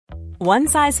One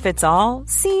size fits all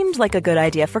seemed like a good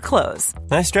idea for clothes.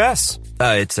 Nice dress.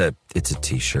 It's a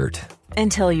t-shirt.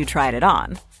 Until you tried it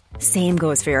on. Same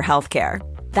goes for your healthcare.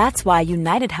 That's why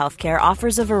United Healthcare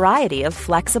offers a variety of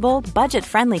flexible,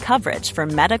 budget-friendly coverage for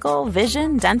medical,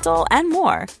 vision, dental, and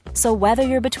more. So whether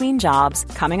you're between jobs,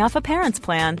 coming off a parent's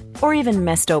plan, or even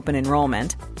missed open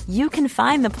enrollment, you can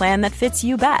find the plan that fits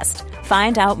you best.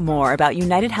 Find out more about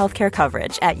United Healthcare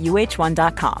coverage at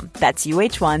uh1.com. That's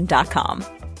uh1.com.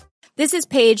 This is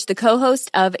Paige, the co-host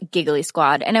of Giggly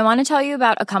Squad, and I want to tell you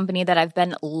about a company that I've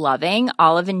been loving,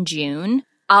 Olive & June.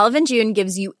 Olive & June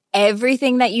gives you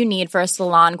everything that you need for a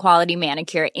salon-quality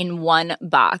manicure in one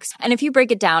box. And if you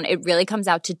break it down, it really comes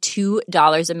out to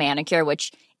 $2 a manicure,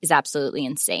 which is absolutely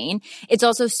insane. It's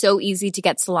also so easy to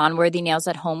get salon-worthy nails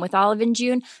at home with Olive &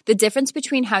 June. The difference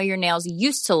between how your nails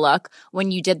used to look when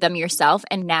you did them yourself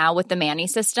and now with the Mani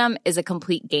system is a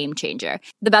complete game changer.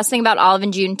 The best thing about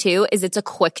Olive & June, too, is it's a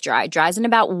quick dry. Dries in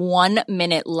about 1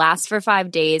 minute, lasts for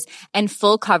 5 days, and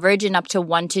full coverage in up to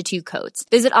 1 to 2 coats.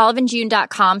 Visit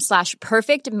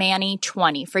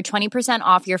oliveandjune.com/perfectmani20 for 20%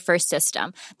 off your first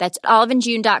system. That's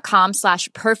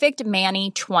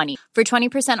oliveandjune.com/perfectmani20 for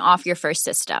 20% off your first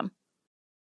system.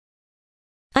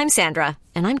 I'm Sandra,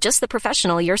 and I'm just the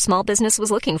professional your small business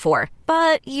was looking for.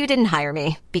 But you didn't hire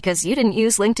me because you didn't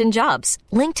use LinkedIn Jobs.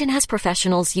 LinkedIn has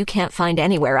professionals you can't find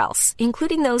anywhere else,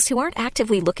 including those who aren't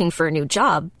actively looking for a new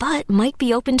job, but might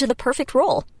be open to the perfect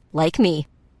role, like me.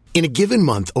 In a given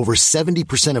month, over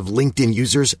 70% of LinkedIn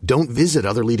users don't visit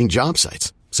other leading job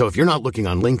sites. So if you're not looking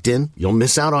on LinkedIn, you'll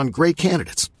miss out on great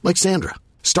candidates, like Sandra.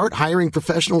 Start hiring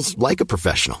professionals like a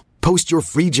professional. Post your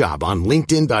free job on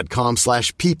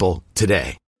linkedin.com/people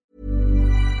today.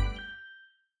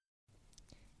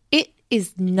 It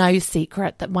is no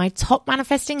secret that my top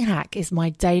manifesting hack is my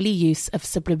daily use of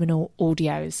subliminal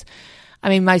audios. I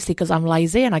mean, mostly because I'm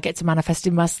lazy and I get to manifest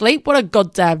in my sleep. What a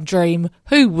goddamn dream.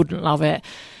 Who wouldn't love it?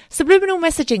 Subliminal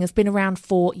messaging has been around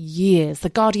for years. The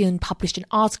Guardian published an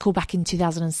article back in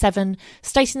 2007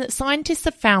 stating that scientists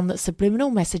have found that subliminal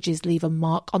messages leave a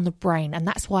mark on the brain, and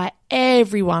that's why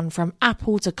everyone from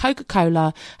Apple to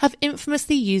Coca-Cola have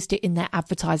infamously used it in their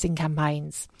advertising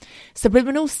campaigns.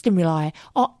 Subliminal stimuli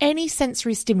are any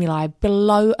sensory stimuli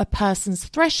below a person's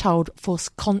threshold for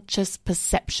conscious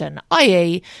perception,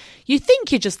 i.e., you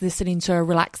think you're just listening to a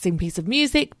relaxing piece of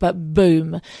music, but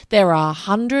boom, there are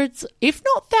hundreds, if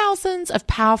not thousands, of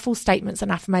powerful statements and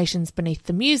affirmations beneath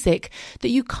the music that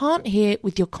you can't hear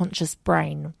with your conscious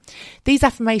brain. These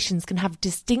affirmations can have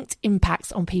distinct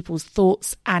impacts on people's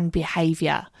thoughts and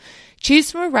behaviour.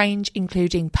 Choose from a range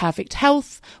including perfect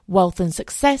health, wealth and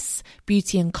success,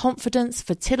 beauty and confidence,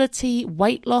 fertility,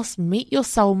 weight loss, meet your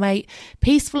soulmate,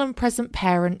 peaceful and present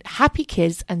parent, happy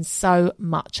kids, and so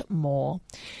much more.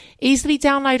 Easily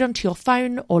download onto your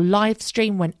phone or live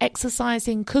stream when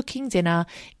exercising, cooking dinner,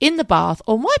 in the bath,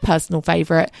 or my personal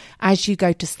favourite, as you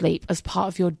go to sleep as part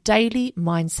of your daily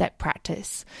mindset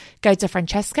practice. Go to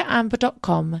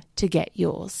francescaamber.com to get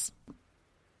yours.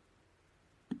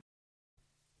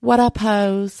 What up,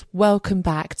 hoes? Welcome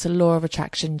back to Law of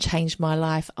Attraction Changed My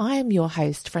Life. I am your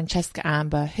host, Francesca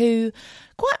Amber, who,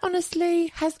 quite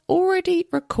honestly, has already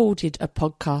recorded a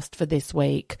podcast for this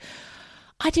week.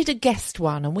 I did a guest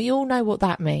one, and we all know what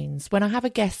that means. When I have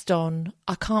a guest on,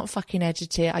 I can't fucking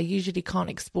edit it. I usually can't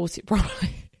export it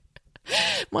properly.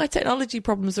 My technology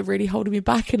problems are really holding me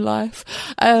back in life.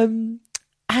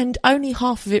 And only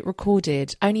half of it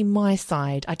recorded, only my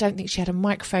side. I don't think she had a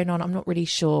microphone on, I'm not really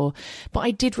sure. But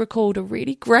I did record a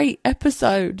really great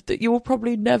episode that you will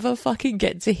probably never fucking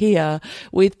get to hear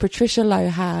with Patricia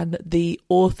Lohan, the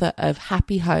author of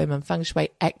Happy Home and Feng Shui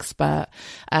Expert.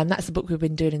 That's the book we've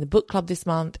been doing in the book club this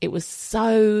month. It was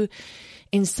so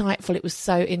insightful. It was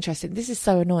so interesting. This is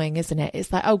so annoying, isn't it?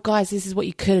 It's like, oh guys, this is what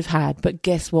you could have had, but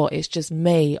guess what? It's just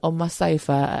me on my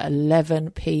sofa at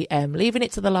 11 p.m, leaving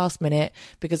it to the last minute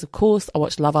because of course I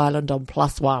watched Love Island on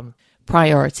 +1.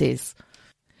 Priorities.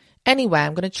 Anyway,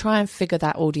 I'm going to try and figure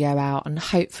that audio out and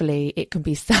hopefully it can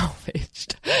be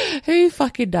salvaged. Who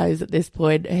fucking knows at this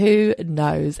point? Who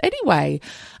knows? Anyway,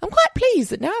 I'm quite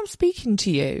pleased that now I'm speaking to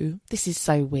you. This is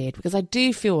so weird because I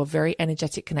do feel a very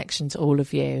energetic connection to all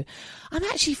of you. I'm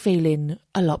actually feeling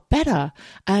a lot better.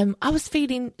 I was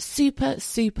feeling super,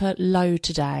 super low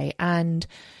today, and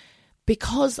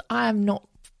because I'm not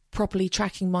properly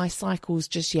tracking my cycles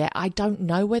just yet, I don't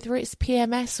know whether it's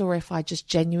PMS or if I just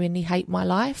genuinely hate my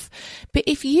life. But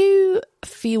if you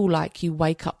feel like you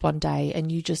wake up one day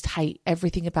and you just hate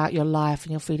everything about your life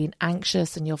and you're feeling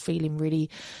anxious and you're feeling really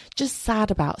just sad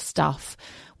about stuff,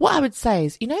 what I would say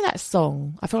is, you know that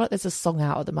song? I feel like there's a song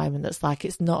out at the moment that's like,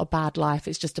 it's not a bad life,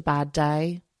 it's just a bad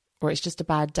day. or it's just a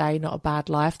bad day, not a bad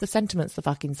life. The sentiment's the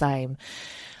fucking same.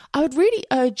 I would really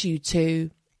urge you to,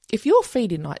 if you're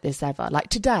feeling like this ever, like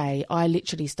today, I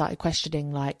literally started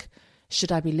questioning, like,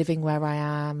 should I be living where I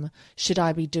am? Should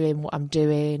I be doing what I'm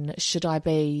doing? Should I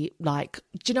be like,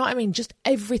 do you know what I mean? Just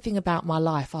everything about my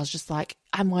life. I was just like,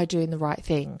 am I doing the right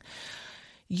thing?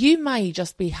 You may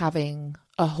just be having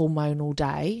a hormonal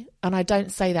day. And I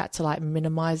don't say that to like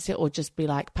minimize it or just be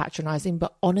like patronizing,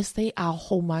 but honestly, our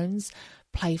hormones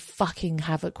play fucking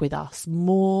havoc with us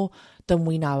more than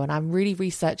we know. And I'm really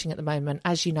researching at the moment,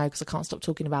 as you know, because I can't stop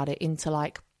talking about it, into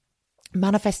like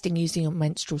manifesting using your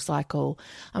menstrual cycle.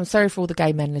 I'm sorry for all the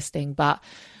gay men listening, but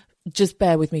just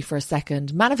bear with me for a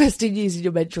second. Manifesting using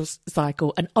your menstrual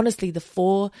cycle. And honestly, the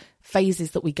 4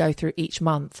 phases that we go through each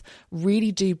month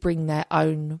really do bring their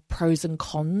own pros and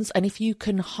cons. And if you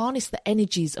can harness the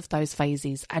energies of those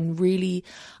phases and really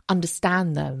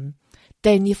understand them,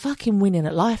 then you're fucking winning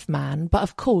at life, man. But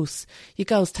of course, your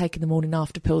girl's taking the morning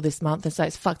after pill this month, and so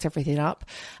it's fucked everything up.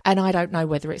 And I don't know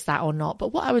whether it's that or not.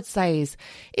 But what I would say is,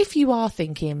 if you are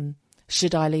thinking,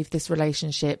 should I leave this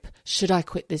relationship? Should I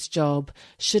quit this job?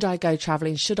 Should I go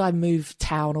traveling? Should I move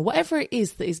town? Or whatever it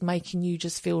is that is making you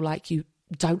just feel like you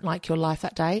don't like your life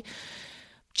that day,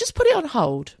 just put it on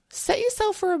hold. Set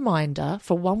yourself a reminder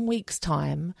for 1 week's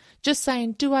time, just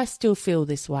saying, do I still feel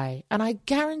this way? And I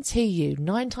guarantee you,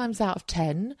 9 times out of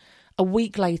 10, a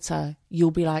week later,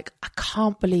 you'll be like, I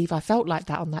can't believe I felt like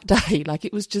that on that day. Like,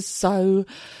 it was just so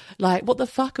like, what the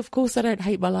fuck? Of course I don't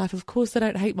hate my life. Of course I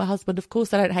don't hate my husband. Of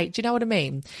course I don't hate. Do you know what I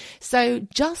mean? So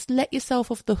just let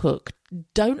yourself off the hook.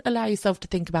 Don't allow yourself to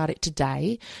think about it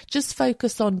today. Just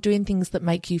focus on doing things that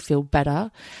make you feel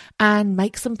better and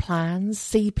make some plans,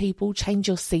 see people, change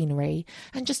your scenery,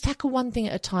 and just tackle one thing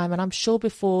at a time. And I'm sure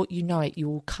before you know it, you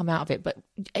will come out of it. But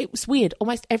it was weird.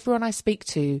 Almost everyone I speak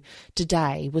to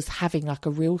today was having like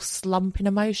a real slump in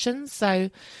emotions. So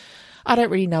I don't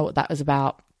really know what that was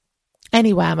about.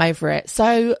 Anyway, I'm over it.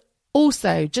 So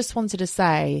also just wanted to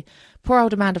say, poor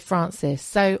old Amanda Frances.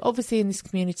 So obviously in this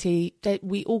community,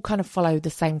 we all kind of follow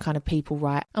the same kind of people,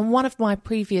 right? And one of my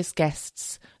previous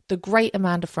guests, the great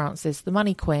Amanda Frances, the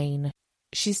money queen,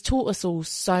 she's taught us all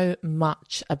so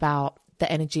much about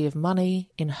the energy of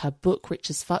money in her book, Rich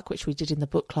as Fuck, which we did in the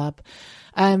book club.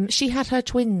 She had her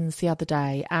twins the other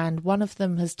day and one of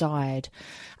them has died.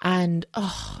 And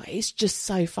it's just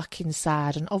so fucking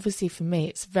sad. And obviously for me,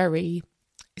 it's very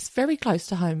close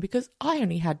to home because I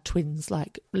only had twins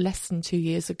like less than 2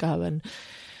 years ago, and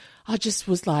I just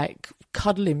was like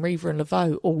cuddling Reva and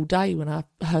Laveau all day when I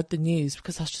heard the news,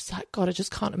 because I was just like, God, I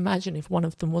just can't imagine if one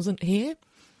of them wasn't here.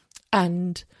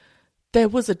 And there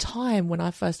was a time when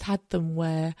I first had them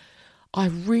where I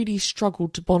really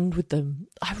struggled to bond with them.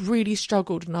 I really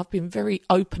struggled, and I've been very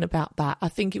open about that. I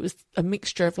think it was a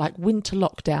mixture of like winter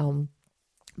lockdown,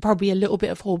 probably a little bit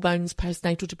of hormones,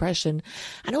 postnatal depression,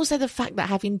 and also the fact that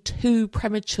having 2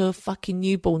 premature fucking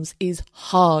newborns is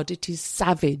hard. It is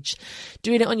savage.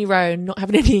 Doing it on your own, not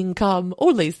having any income,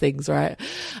 all these things, right?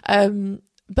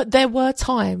 But there were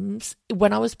times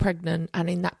when I was pregnant and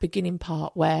in that beginning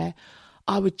part where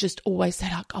I would just always say,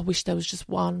 like, I wish there was just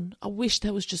one. I wish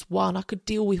there was just one. I could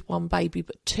deal with 1 baby,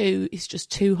 but 2 is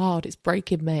just too hard. It's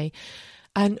breaking me.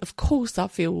 And of course I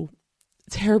feel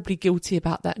terribly guilty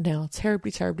about that now.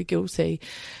 Terribly guilty.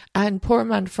 And poor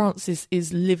Amanda Frances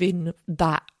is living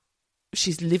that.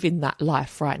 She's living that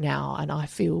life right now. And I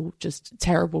feel just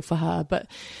terrible for her. But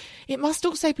it must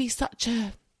also be such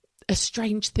a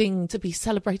strange thing to be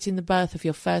celebrating the birth of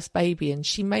your first baby. And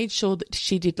she made sure that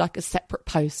she did like a separate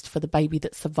post for the baby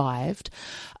that survived.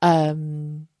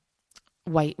 Wait,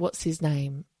 what's his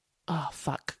name? Oh,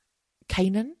 fuck.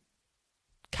 Kanan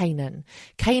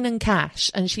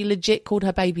Cash. And she legit called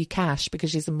her baby Cash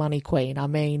because she's a money queen. I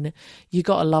mean, you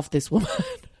gotta love this woman.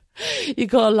 You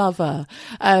gotta love her.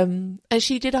 And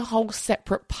she did a whole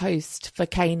separate post for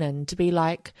Kanan to be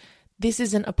like, this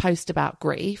isn't a post about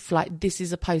grief. Like, this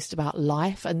is a post about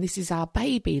life, and this is our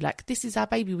baby. Like, this is our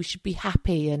baby. We should be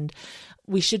happy and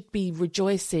we should be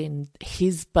rejoicing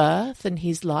his birth and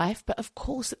his life. But of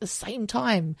course, at the same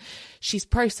time, she's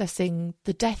processing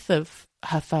the death of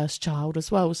her first child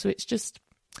as well. So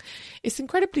it's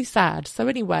incredibly sad. So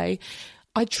anyway,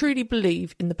 I truly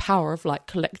believe in the power of like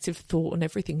collective thought and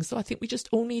everything. So I think we just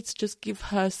all need to just give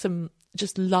her some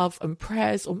just love and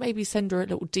prayers, or maybe send her a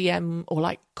little DM or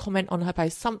like comment on her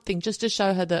post, something just to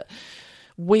show her that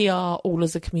we are all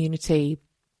as a community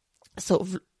sort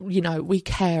of, you know, we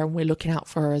care and we're looking out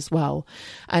for her as well.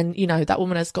 And, you know, that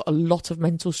woman has got a lot of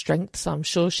mental strength, so I'm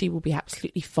sure she will be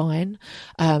absolutely fine.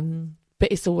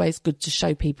 But it's always good to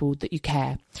show people that you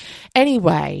care.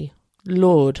 Anyway,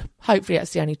 Lord, hopefully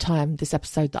that's the only time this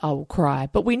episode that I will cry,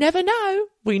 but we never know.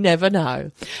 We never know.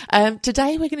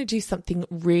 Today we're going to do something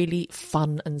really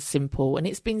fun and simple, and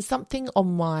it's been something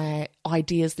on my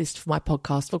ideas list for my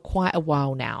podcast for quite a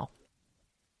while now.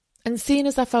 And seeing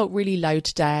as I felt really low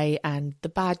today and the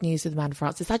bad news with Amanda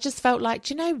Frances, I just felt like,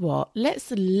 do you know what?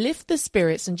 Let's lift the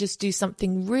spirits and just do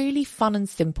something really fun and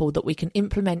simple that we can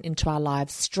implement into our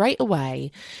lives straight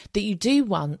away, that you do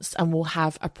once and will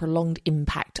have a prolonged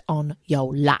impact on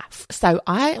your life. So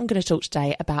I am going to talk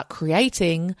today about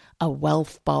creating a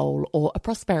wealth bowl or a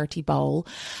prosperity bowl.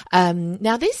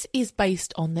 Now this is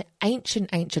based on the ancient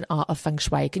art of Feng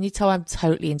Shui. Can you tell I'm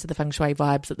totally into the Feng Shui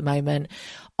vibes at the moment?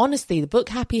 Honestly, the book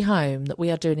Happy Home that we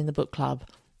are doing in the book club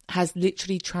has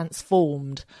literally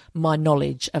transformed my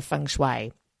knowledge of Feng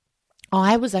Shui.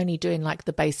 I was only doing like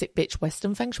the basic bitch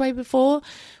Western Feng Shui before,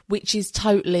 which is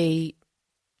totally,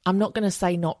 I'm not going to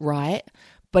say not right,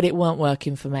 but it weren't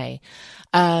working for me.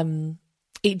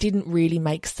 It didn't really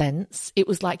make sense. It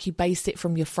was like you base it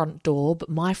from your front door, but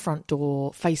my front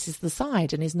door faces the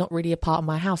side and is not really a part of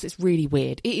my house. It's really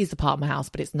weird. It is a part of my house,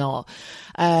 but it's not.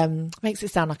 Makes it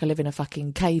sound like I live in a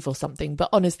fucking cave or something. But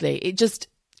honestly, just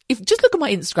look at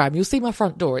my Instagram, you'll see my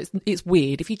front door. It's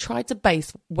weird. If you tried to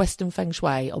base Western Feng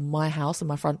Shui on my house and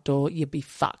my front door, you'd be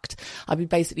fucked. I'd be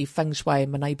basically Feng Shui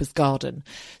in my neighbour's garden.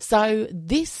 So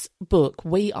this book,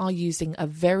 we are using a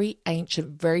very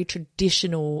ancient, very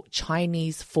traditional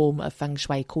Chinese form of Feng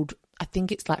Shui called, I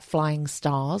think it's like Flying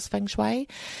Stars Feng Shui.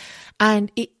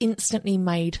 And it instantly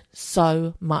made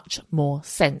so much more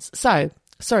sense. So,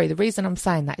 sorry, the reason I'm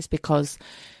saying that is because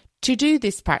to do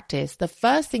this practice, the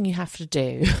first thing you have to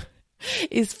do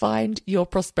is find your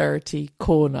prosperity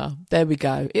corner. There we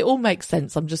go. It all makes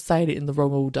sense. I'm just saying it in the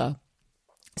wrong order.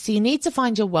 So you need to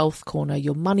find your wealth corner,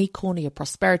 your money corner, your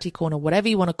prosperity corner, whatever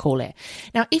you want to call it.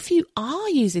 Now, if you are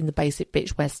using the basic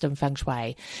bitch Western Feng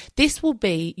Shui, this will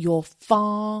be your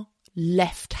far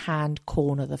left-hand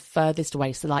corner, the furthest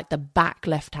away. So like the back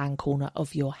left-hand corner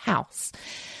of your house.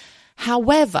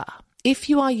 However, if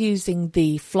you are using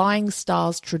the Flying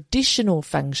Stars traditional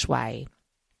Feng Shui,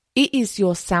 it is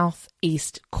your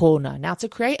southeast corner. Now, to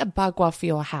create a bagua for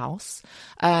your house,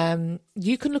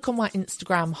 you can look on my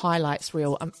Instagram highlights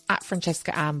reel. I'm at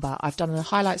Francesca Amber. I've done a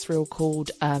highlights reel called...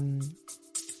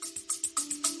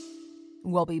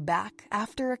 We'll be back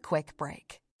after a quick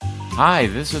break. Hi,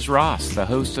 this is Ross, the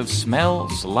host of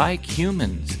Smells Like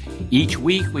Humans. Each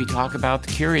week we talk about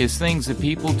the curious things that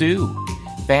people do.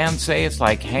 Fans say it's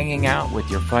like hanging out with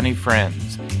your funny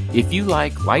friends. If you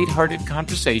like lighthearted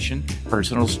conversation,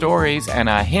 personal stories, and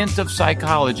a hint of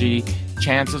psychology,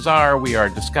 chances are we are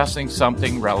discussing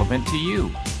something relevant to you,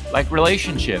 like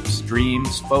relationships,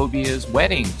 dreams, phobias,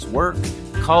 weddings, work,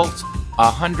 cults,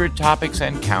 100 topics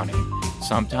and counting.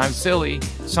 Sometimes silly,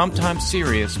 sometimes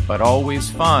serious, but always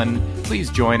fun. Please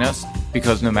join us,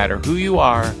 because no matter who you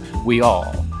are, we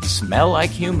all smell like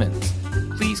humans.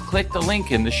 Please click the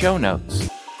link in the show notes.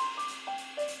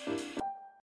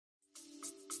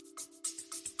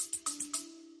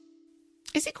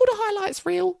 Is it called a highlights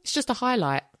reel? It's just a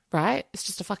highlight, right? It's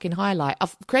just a fucking highlight.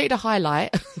 I've created a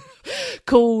highlight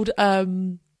called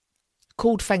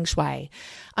Feng Shui,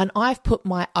 and I've put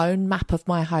my own map of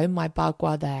my home, my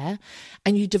bagua there,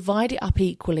 and you divide it up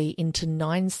equally into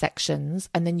 9 sections,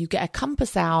 and then you get a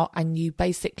compass out and you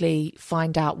basically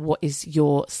find out what is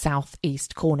your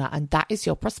southeast corner, and that is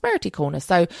your prosperity corner.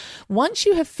 So once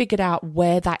you have figured out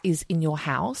where that is in your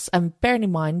house, and bearing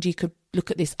in mind you could look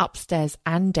at this upstairs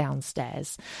and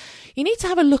downstairs, you need to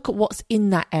have a look at what's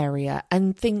in that area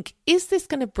and think, is this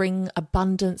going to bring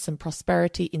abundance and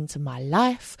prosperity into my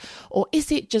life, or is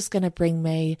it just going to bring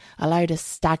me a load of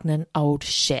stagnant old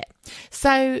shit?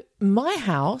 So my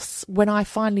house, when I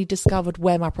finally discovered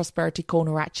where my prosperity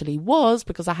corner actually was,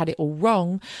 because I had it all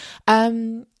wrong,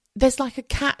 there's like a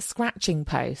cat scratching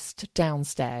post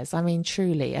downstairs. I mean,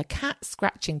 truly, a cat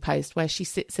scratching post where she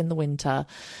sits in the winter.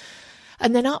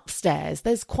 And then upstairs,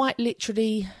 there's quite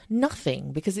literally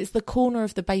nothing, because it's the corner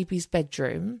of the baby's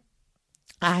bedroom.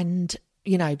 And,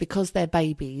 you know, because they're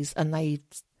babies and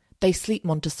they sleep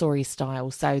Montessori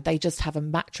style, so they just have a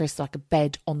mattress, like a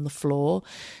bed on the floor.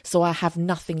 So I have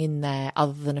nothing in there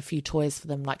other than a few toys for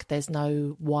them. Like there's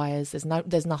no wires,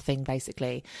 there's nothing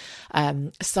basically.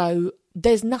 So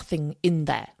there's nothing in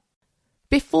there.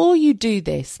 Before you do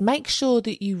this, make sure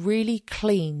that you really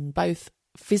clean both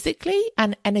physically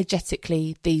and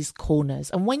energetically these corners.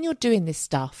 And when you're doing this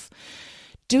stuff,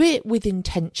 do it with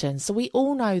intention. So we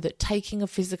all know that taking a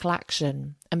physical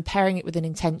action and pairing it with an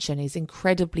intention is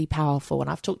incredibly powerful. And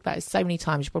I've talked about it so many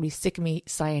times, you're probably sick of me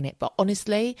saying it, but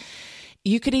honestly,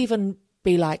 you could even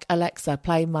be like, Alexa,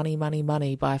 play Money, Money,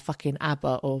 Money by fucking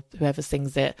ABBA or whoever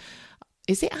sings it.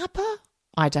 Is it ABBA?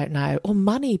 I don't know. Or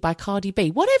Money by Cardi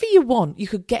B. Whatever you want, you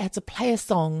could get her to play a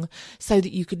song so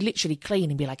that you could literally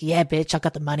clean and be like, yeah, bitch, I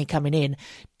got the money coming in.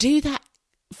 Do that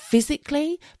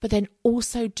physically, but then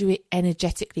also do it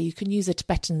energetically. You can use a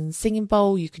Tibetan singing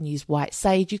bowl. You can use white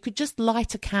sage. You could just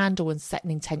light a candle and set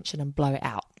an intention and blow it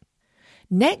out.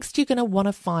 Next, you're going to want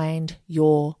to find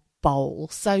your bowl.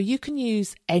 So you can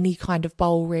use any kind of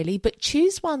bowl really, but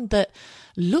choose one that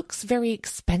looks very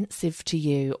expensive to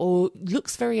you or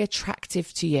looks very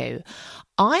attractive to you.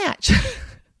 I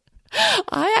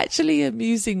actually am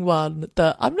using one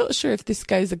that I'm not sure if this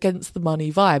goes against the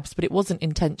money vibes, but it wasn't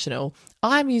intentional.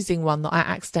 I'm using one that I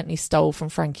accidentally stole from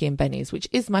Frankie and Benny's, which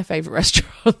is my favourite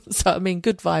restaurant. So, I mean,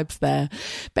 good vibes there.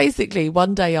 Basically,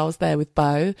 one day I was there with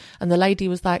Bo and the lady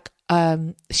was like,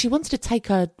 she wanted to take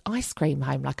her ice cream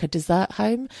home, like a dessert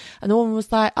home. And the woman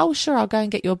was like, oh, sure, I'll go and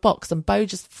get you a box. And Bo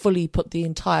just fully put the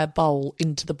entire bowl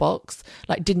into the box,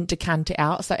 like didn't decant it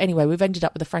out. So anyway, we've ended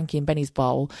up with a Frankie and Benny's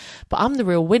bowl. But I'm the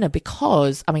real winner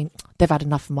because, I mean, they've had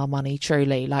enough of my money,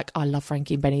 truly. Like, I love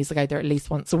Frankie and Benny's. I go there at least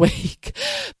once a week.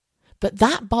 But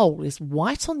that bowl is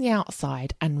white on the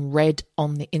outside and red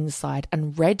on the inside.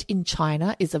 And red in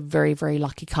China is a very, very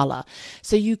lucky colour.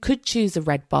 So you could choose a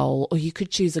red bowl or you could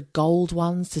choose a gold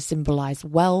one to symbolise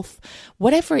wealth.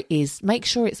 Whatever it is, make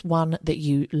sure it's one that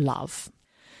you love.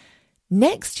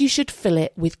 Next, you should fill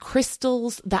it with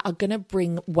crystals that are going to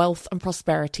bring wealth and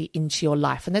prosperity into your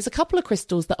life. And there's a couple of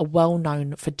crystals that are well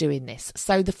known for doing this.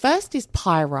 So the first is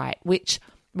pyrite, which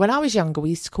when I was younger, we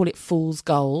used to call it fool's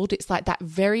gold. It's like that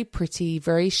very pretty,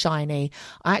 very shiny.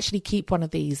 I actually keep one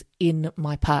of these in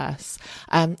my purse.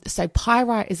 So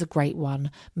pyrite is a great one.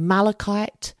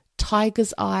 Malachite,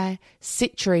 tiger's eye,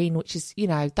 citrine, which is, you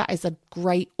know, that is a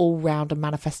great all-round and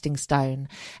manifesting stone,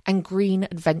 and green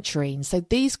adventurine. So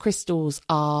these crystals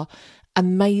are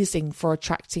amazing for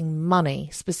attracting money,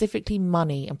 specifically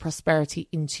money and prosperity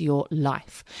into your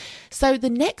life. So the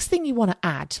next thing you want to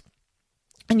add,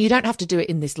 and you don't have to do it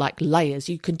in this like layers,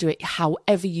 you can do it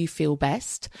however you feel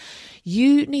best.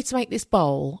 You need to make this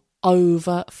bowl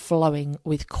overflowing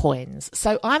with coins.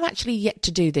 So I'm actually yet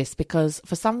to do this because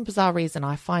for some bizarre reason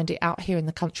I find it out here in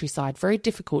the countryside very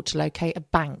difficult to locate a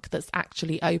bank that's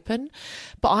actually open.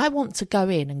 But I want to go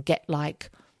in and get like,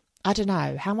 I don't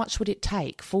know, how much would it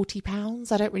take? £40?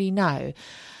 I don't really know.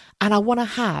 And I want to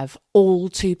have all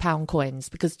 £2 coins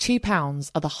because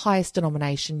 £2 are the highest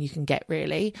denomination you can get,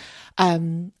 really.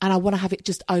 And I want to have it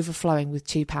just overflowing with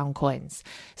 £2 coins.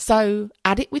 So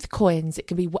add it with coins. It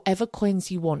can be whatever coins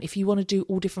you want. If you want to do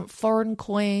all different foreign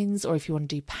coins, or if you want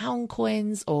to do pound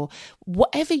coins, or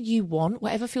whatever you want,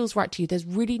 whatever feels right to you. There's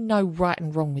really no right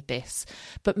and wrong with this,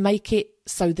 but make it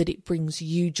so that it brings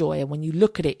you joy. And when you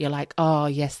look at it, you're like, oh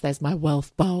yes, there's my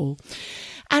wealth bowl.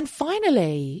 And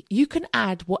finally, you can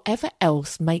add whatever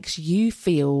else makes you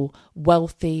feel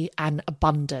wealthy and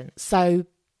abundant. So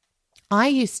I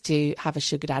used to have a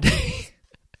sugar daddy.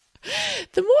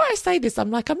 The more I say this,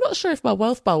 I'm like, I'm not sure if my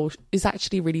wealth bowl is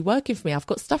actually really working for me. I've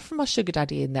got stuff from my sugar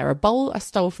daddy in there, a bowl I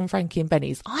stole from Frankie and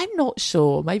Benny's. I'm not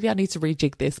sure. Maybe I need to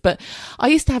rejig this. But I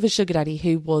used to have a sugar daddy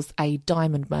who was a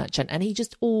diamond merchant, and he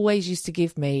just always used to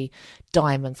give me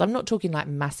diamonds. I'm not talking like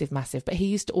massive, but he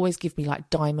used to always give me like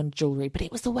diamond jewellery, but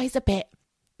it was always a bit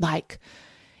like,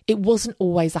 it wasn't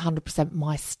always 100%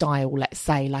 my style, let's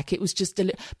say. Like it was just a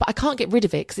little, but I can't get rid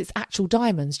of it because it's actual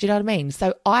diamonds. Do you know what I mean?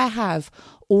 So I have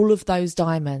all of those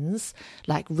diamonds,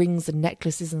 like rings and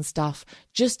necklaces and stuff,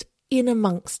 just in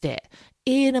amongst it,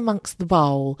 in amongst the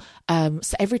bowl.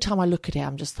 So every time I look at it,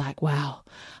 I'm just like, wow,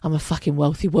 I'm a fucking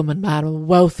wealthy woman, man. I'm a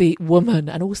wealthy woman.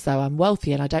 And also I'm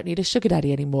wealthy and I don't need a sugar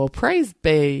daddy anymore. Praise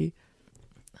be.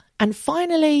 And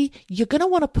finally, you're going to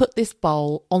want to put this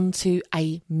bowl onto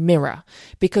a mirror,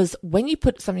 because when you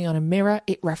put something on a mirror,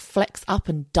 it reflects up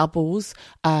and doubles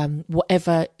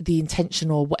whatever the intention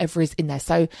or whatever is in there.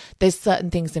 So there's certain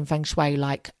things in Feng Shui,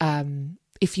 like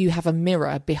if you have a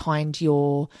mirror behind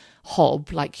your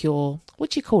hob, like your, what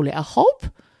do you call it, a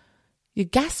hob? Your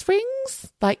gas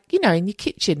rings? Like, you know, in your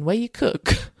kitchen where you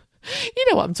cook. You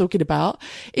know what I'm talking about.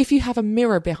 If you have a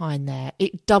mirror behind there,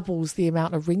 it doubles the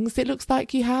amount of rings it looks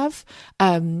like you have.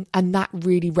 And that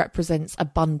really represents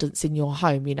abundance in your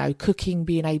home, you know, cooking,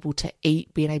 being able to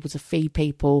eat, being able to feed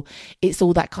people. It's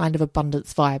all that kind of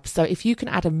abundance vibe. So if you can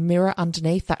add a mirror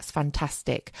underneath, that's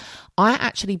fantastic. I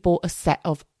actually bought a set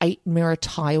of 8 mirror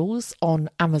tiles on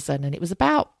Amazon, and it was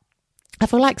about, I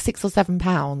feel like £6 or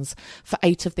 £7 for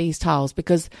 8 of these tiles,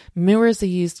 because mirrors are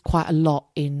used quite a lot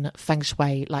in feng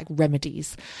shui, like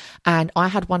remedies. And I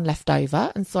had one left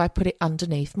over, and so I put it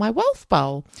underneath my wealth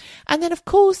bowl. And then, of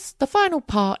course, the final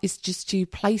part is just to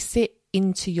place it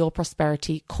into your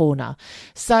prosperity corner.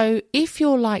 So if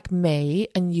you're like me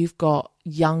and you've got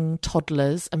young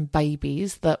toddlers and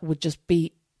babies that would just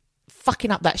be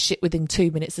fucking up that shit within 2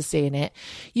 minutes of seeing it,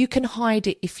 you can hide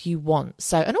it if you want.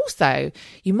 So, and also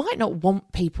you might not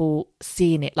want people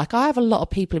seeing it. Like I have a lot of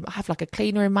people, I have like a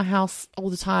cleaner in my house all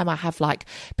the time. I have like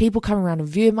people coming around and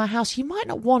viewing my house. You might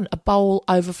not want a bowl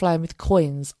overflowing with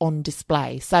coins on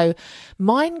display. So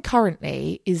mine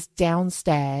currently is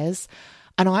downstairs,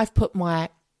 and I've put my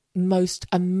most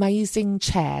amazing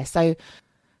chair. So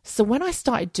when I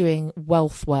started doing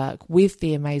wealth work with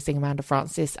the amazing Amanda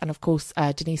Frances and, of course,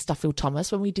 Denise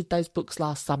Duffield-Thomas, when we did those books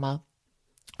last summer,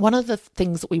 one of the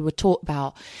things that we were taught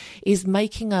about is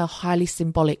making a highly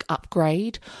symbolic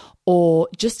upgrade, or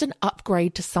just an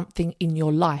upgrade to something in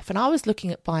your life. And I was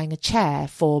looking at buying a chair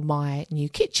for my new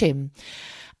kitchen,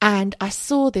 and I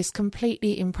saw this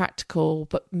completely impractical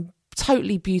but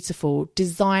totally beautiful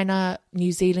designer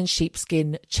New Zealand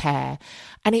sheepskin chair,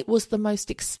 and it was the most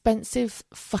expensive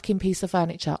fucking piece of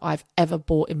furniture I've ever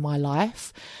bought in my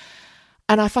life.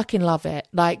 And I fucking love it.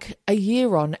 Like a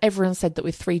year on, everyone said that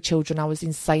with 3 children I was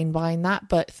insane buying that,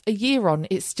 but a year on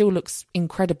it still looks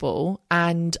incredible.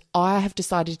 And I have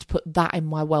decided to put that in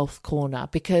my wealth corner,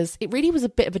 because it really was a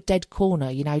bit of a dead corner,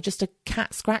 you know, just a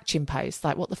cat scratching post,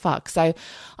 like what the fuck. So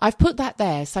I've put that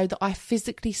there so that I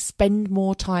physically spend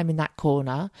more time in that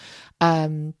corner.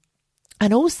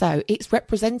 And also it's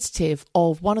representative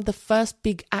of one of the first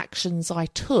big actions I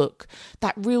took,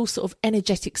 that real sort of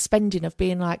energetic spending of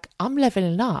being like, I'm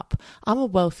leveling up. I'm a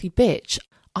wealthy bitch.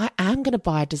 I am going to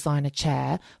buy a designer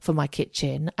chair for my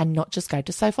kitchen and not just go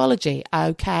to Sofology.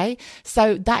 Okay.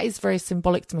 So that is very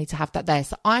symbolic to me to have that there.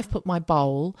 So I've put my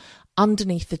bowl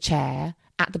underneath the chair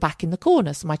at the back in the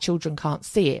corner so my children can't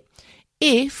see it.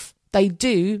 If they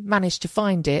do manage to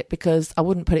find it, because I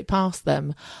wouldn't put it past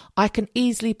them, I can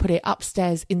easily put it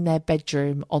upstairs in their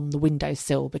bedroom on the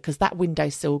windowsill, because that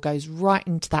windowsill goes right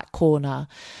into that corner.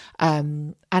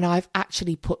 And I've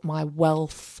actually put my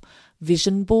wealth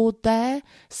vision board there,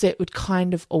 so it would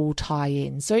kind of all tie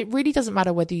in. So it really doesn't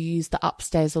matter whether you use the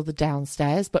upstairs or the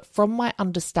downstairs, but from my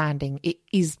understanding, it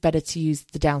is better to use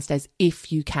the downstairs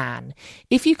if you can.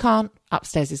 If you can't,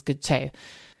 upstairs is good too.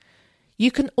 You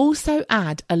can also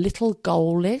add a little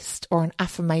goal list or an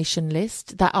affirmation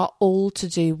list that are all to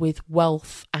do with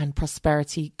wealth and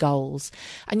prosperity goals.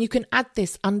 And you can add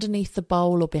this underneath the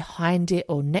bowl or behind it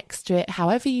or next to it,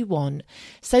 however you want,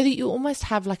 so that you almost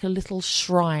have like a little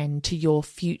shrine to your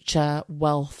future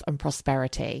wealth and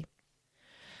prosperity.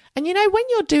 And, you know, when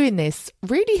you're doing this,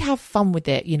 really have fun with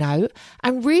it, you know,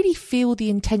 and really feel the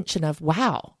intention of,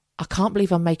 wow, I can't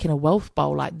believe I'm making a wealth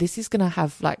bowl. Like, this is going to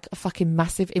have like a fucking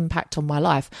massive impact on my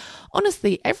life.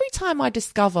 Honestly, every time I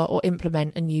discover or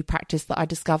implement a new practice that I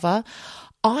discover,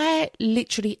 I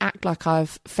literally act like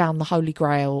I've found the Holy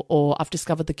Grail or I've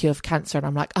discovered the cure for cancer, and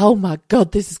I'm like, oh my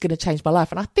God, this is going to change my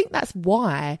life. And I think that's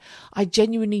why I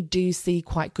genuinely do see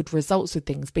quite good results with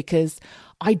things, because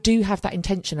I do have that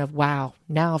intention of, wow,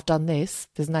 now I've done this,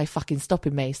 there's no fucking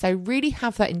stopping me. So really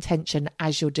have that intention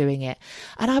as you're doing it.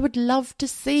 And I would love to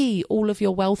see all of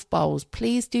your wealth bowls.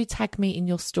 Please do tag me in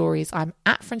your stories. I'm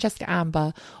at Francesca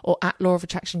Amber or at Law of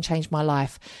Attraction Change My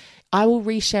Life. I will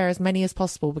reshare as many as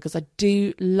possible, because I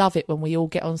do love it when we all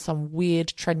get on some weird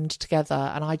trend together,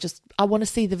 and I want to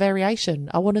see the variation.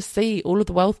 I want to see all of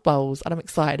the wealth bowls, and I'm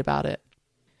excited about it.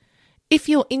 If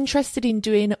you're interested in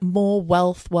doing more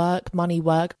wealth work, money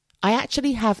work, I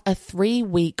actually have a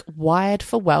 3-week Wired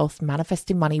for Wealth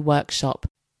Manifesting Money workshop,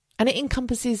 and it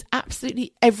encompasses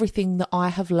absolutely everything that I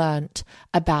have learnt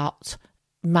about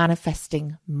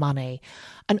manifesting money.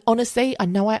 And honestly, I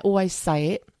know I always say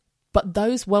it, but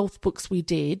those wealth books we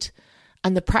did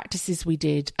and the practices we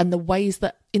did and the ways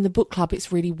that in the book club,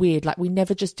 it's really weird. Like, we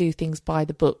never just do things by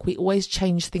the book. We always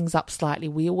change things up slightly.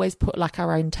 We always put like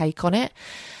our own take on it.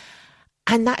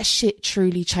 And that shit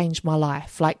truly changed my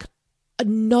life. Like,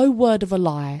 no word of a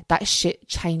lie, that shit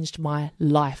changed my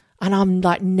life. And I'm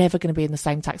like never going to be in the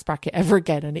same tax bracket ever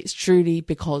again. And it's truly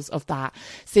because of that.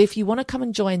 So if you want to come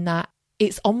and join that,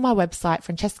 It's on my website,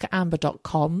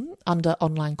 francescaamber.com, under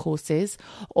online courses,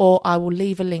 or I will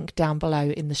leave a link down below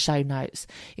in the show notes.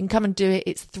 You can come and do it.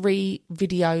 It's 3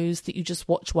 videos that you just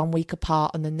watch 1 week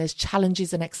apart, and then there's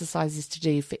challenges and exercises to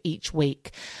do for each week.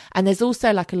 And there's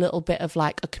also like a little bit of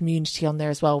like a community on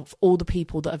there as well, for all the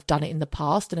people that have done it in the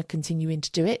past and are continuing to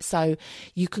do it. So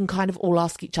you can kind of all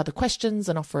ask each other questions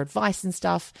and offer advice and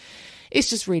stuff.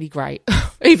 It's just really great.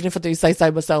 Even if I do say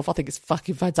so myself, I think it's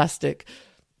fucking fantastic.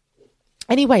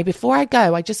 Anyway, before I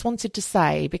go, I just wanted to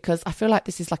say, because I feel like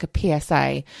this is like a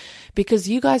PSA, because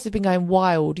you guys have been going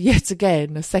wild yet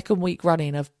again, a second week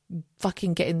running of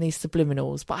fucking getting these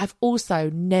subliminals, but I've also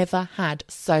never had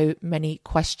so many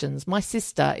questions. My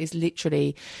sister is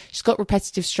literally, she's got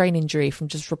repetitive strain injury from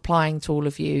just replying to all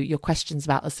of your questions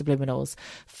about the subliminals.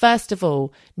 First of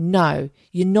all, no,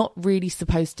 you're not really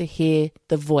supposed to hear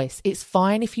the voice. It's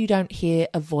fine if you don't hear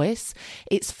a voice.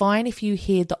 It's fine if you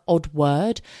hear the odd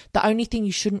word. The only thing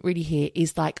you shouldn't really hear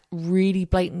is like really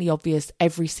blatantly obvious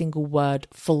every single word,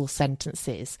 full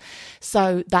sentences.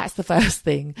 So that's the first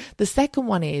thing. The second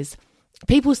one is,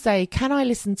 people say, can I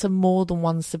listen to more than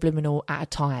one subliminal at a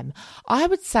time? I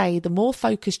would say the more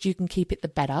focused you can keep it, the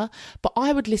better, but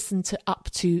I would listen to up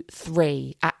to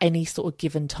 3 at any sort of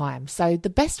given time. So the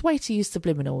best way to use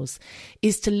subliminals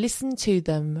is to listen to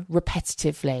them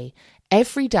repetitively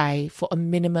every day for a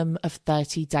minimum of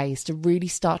 30 days to really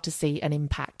start to see an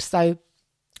impact. So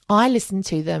I listen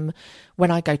to them when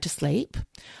I go to sleep.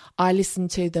 I listen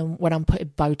to them when I'm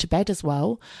putting Bo to bed as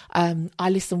well. I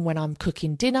listen when I'm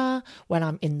cooking dinner, when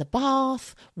I'm in the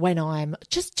bath, when I'm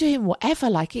just doing whatever.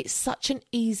 Like, it's such an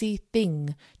easy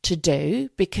thing to do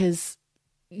because,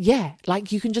 yeah,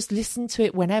 like you can just listen to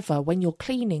it whenever, when you're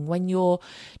cleaning, when you're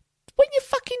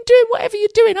fucking doing whatever you're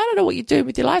doing. I don't know what you're doing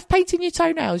with your life, painting your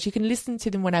toenails. You can listen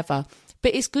to them whenever.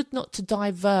 But it's good not to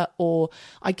divert or,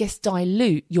 I guess,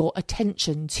 dilute your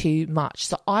attention too much.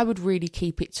 So I would really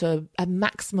keep it to a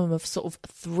maximum of sort of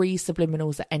 3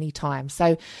 subliminals at any time.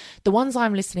 So the ones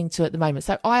I'm listening to at the moment,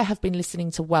 so I have been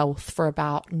listening to Wealth for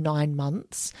about 9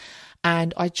 months,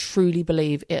 and I truly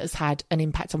believe it has had an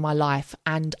impact on my life.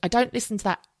 And I don't listen to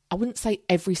that, I wouldn't say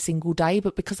every single day,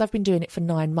 but because I've been doing it for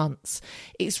 9 months,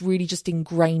 it's really just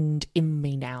ingrained in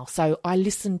me now. So I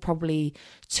listen probably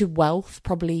to Wealth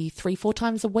probably 3-4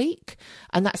 times a week,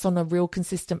 and that's on a real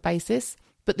consistent basis.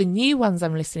 But the new ones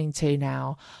I'm listening to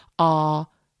now are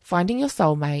Finding Your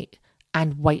Soulmate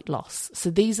and Weight Loss. So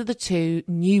these are the 2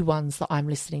 new ones that I'm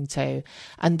listening to,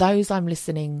 and those I'm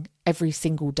listening every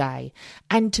single day.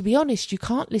 And to be honest, you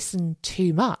can't listen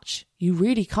too much. You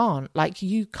really can't. Like,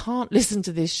 you can't listen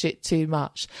to this shit too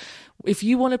much. If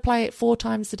you want to play it 4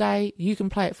 times a day, you can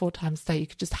play it 4 times a day. You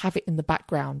could just have it in the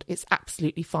background. It's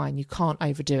absolutely fine. You can't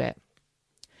overdo it.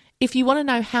 If you want to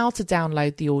know how to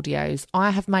download the audios, I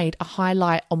have made a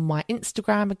highlight on my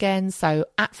Instagram again. So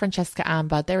at Francesca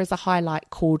Amber, there is a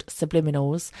highlight called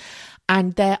Subliminals.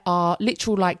 And there are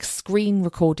literal like screen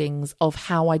recordings of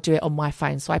how I do it on my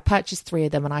phone. So I purchased 3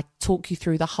 of them and I talk you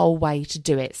through the whole way to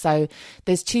do it. So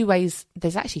there's 2 ways,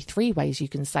 there's actually 3 ways you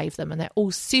can save them, and they're all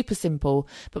super simple.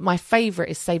 But my favorite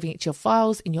is saving it to your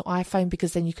files in your iPhone,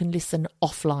 because then you can listen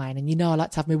offline. And you know, I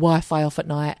like to have my Wi-Fi off at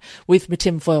night with my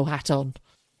tinfoil hat on.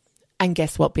 And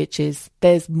guess what, bitches?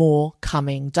 There's more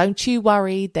coming. Don't you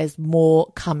worry, there's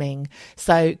more coming.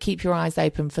 So keep your eyes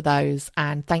open for those.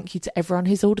 And thank you to everyone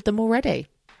who's ordered them already.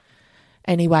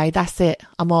 Anyway, that's it.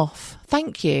 I'm off.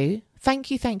 Thank you.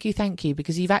 Thank you,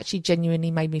 because you've actually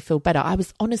genuinely made me feel better. I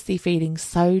was honestly feeling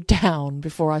so down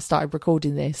before I started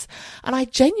recording this, and I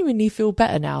genuinely feel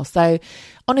better now. So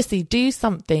honestly, do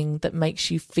something that makes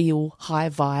you feel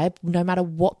high vibe, no matter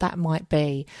what that might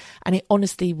be, and it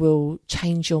honestly will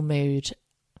change your mood.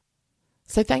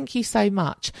 So thank you so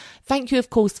much. Thank you, of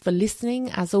course, for listening.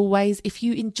 As always, if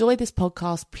you enjoy this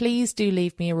podcast, please do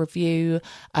leave me a review,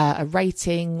 a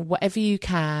rating, whatever you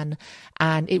can.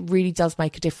 And it really does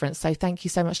make a difference. So thank you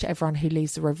so much to everyone who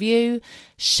leaves a review.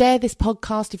 Share this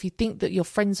podcast if you think that your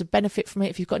friends would benefit from it.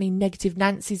 If you've got any negative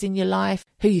Nancys in your life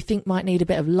who you think might need a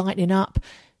bit of lightening up,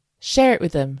 share it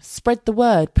with them. Spread the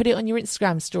word. Put it on your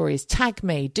Instagram stories. Tag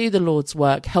me. Do the Lord's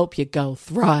work. Help your girl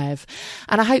thrive.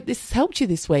 And I hope this has helped you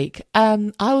this week. I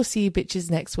will see you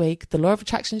bitches next week. The law of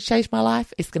attraction has changed my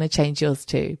life. It's going to change yours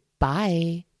too.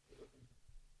 Bye.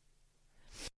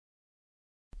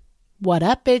 What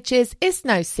up, bitches? It's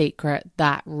no secret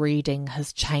that reading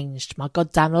has changed my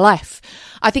goddamn life.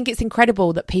 I think it's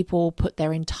incredible that people put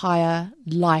their entire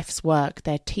life's work,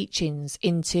 their teachings,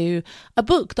 into a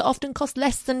book that often costs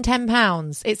less than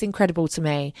 £10. It's incredible to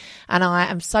me. And I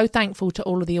am so thankful to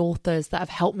all of the authors that have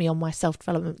helped me on my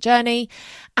self-development journey.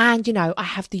 And, you know, I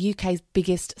have the UK's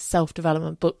biggest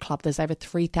self-development book club. There's over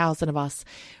 3,000 of us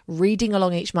reading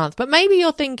along each month. But maybe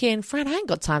you're thinking, Fran, I ain't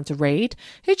got time to read.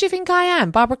 Who do you think I am?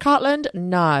 Barbara Cartland?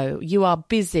 No, you are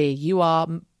busy. You are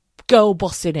girl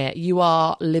bossing it. You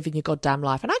are living your goddamn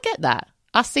life. And I get that.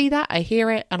 I see that. I hear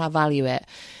it and I value it.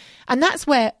 And that's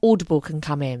where Audible can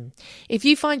come in. If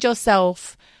you find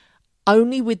yourself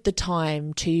only with the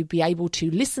time to be able to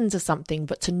listen to something,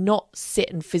 but to not sit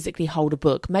and physically hold a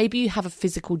book, maybe you have a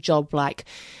physical job like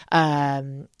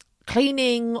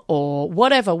cleaning or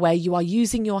whatever, where you are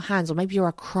using your hands, or maybe you're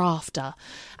a crafter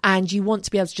and you want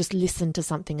to be able to just listen to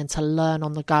something and to learn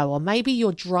on the go, or maybe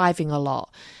you're driving a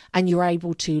lot and you're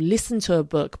able to listen to a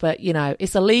book, but you know,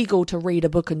 it's illegal to read a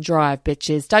book and drive,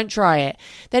 bitches. Don't try it.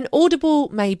 Then Audible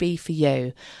may be for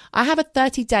you. I have a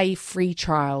 30-day free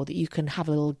trial that you can have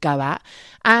a little go at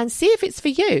and see if it's for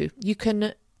you. You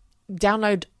can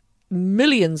download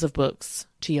millions of books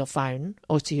to your phone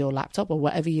or to your laptop or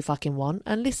whatever you fucking want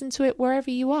and listen to it wherever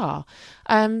you are.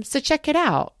 So check it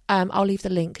out. I'll leave the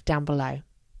link down below.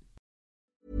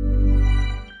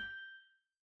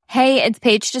 Hey, it's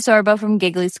Paige DeSorbo from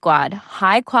Giggly Squad.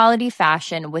 High quality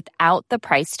fashion without the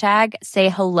price tag. Say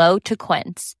hello to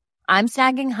Quince. I'm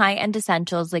snagging high-end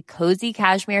essentials like cozy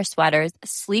cashmere sweaters,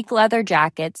 sleek leather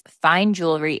jackets, fine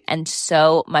jewelry, and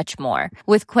so much more.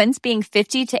 With Quince being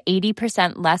 50 to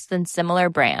 80% less than similar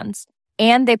brands.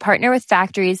 And they partner with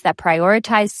factories that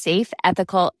prioritize safe,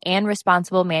 ethical, and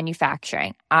responsible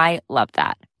manufacturing. I love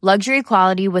that. Luxury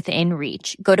quality within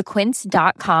reach. Go to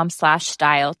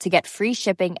quince.com/style to get free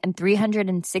shipping and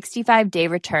 365-day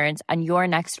returns on your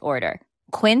next order.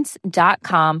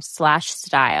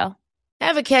 Quince.com/style.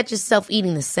 Ever catch yourself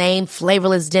eating the same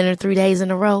flavorless dinner 3 days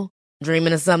in a row?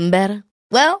 Dreaming of something better?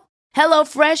 Well,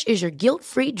 HelloFresh is your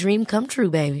guilt-free dream come true,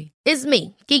 baby. It's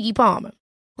me, Keke Palmer.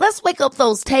 Let's wake up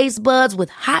those taste buds with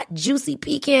hot, juicy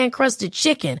pecan-crusted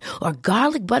chicken or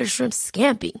garlic butter shrimp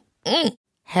scampi.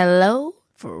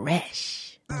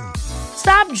 HelloFresh.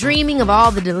 Stop dreaming of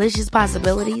all the delicious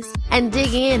possibilities and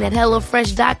dig in at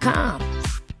HelloFresh.com.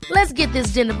 Let's get this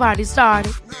dinner party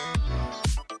started.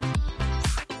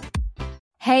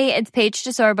 Hey, it's Paige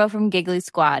DeSorbo from Giggly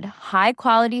Squad. High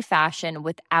quality fashion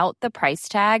without the price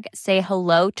tag. Say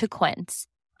hello to Quince.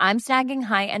 I'm snagging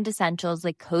high-end essentials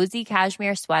like cozy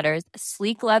cashmere sweaters,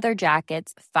 sleek leather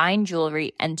jackets, fine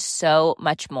jewelry, and so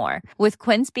much more. With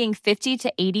Quince being 50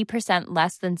 to 80%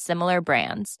 less than similar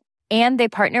brands. And they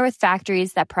partner with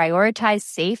factories that prioritize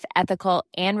safe, ethical,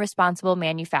 and responsible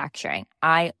manufacturing.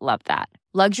 I love that.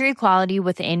 Luxury quality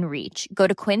within reach. Go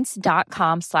to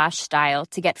quince.com/style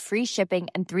to get free shipping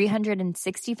and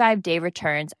 365-day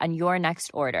returns on your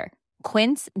next order.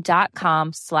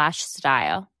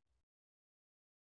 Quince.com/style.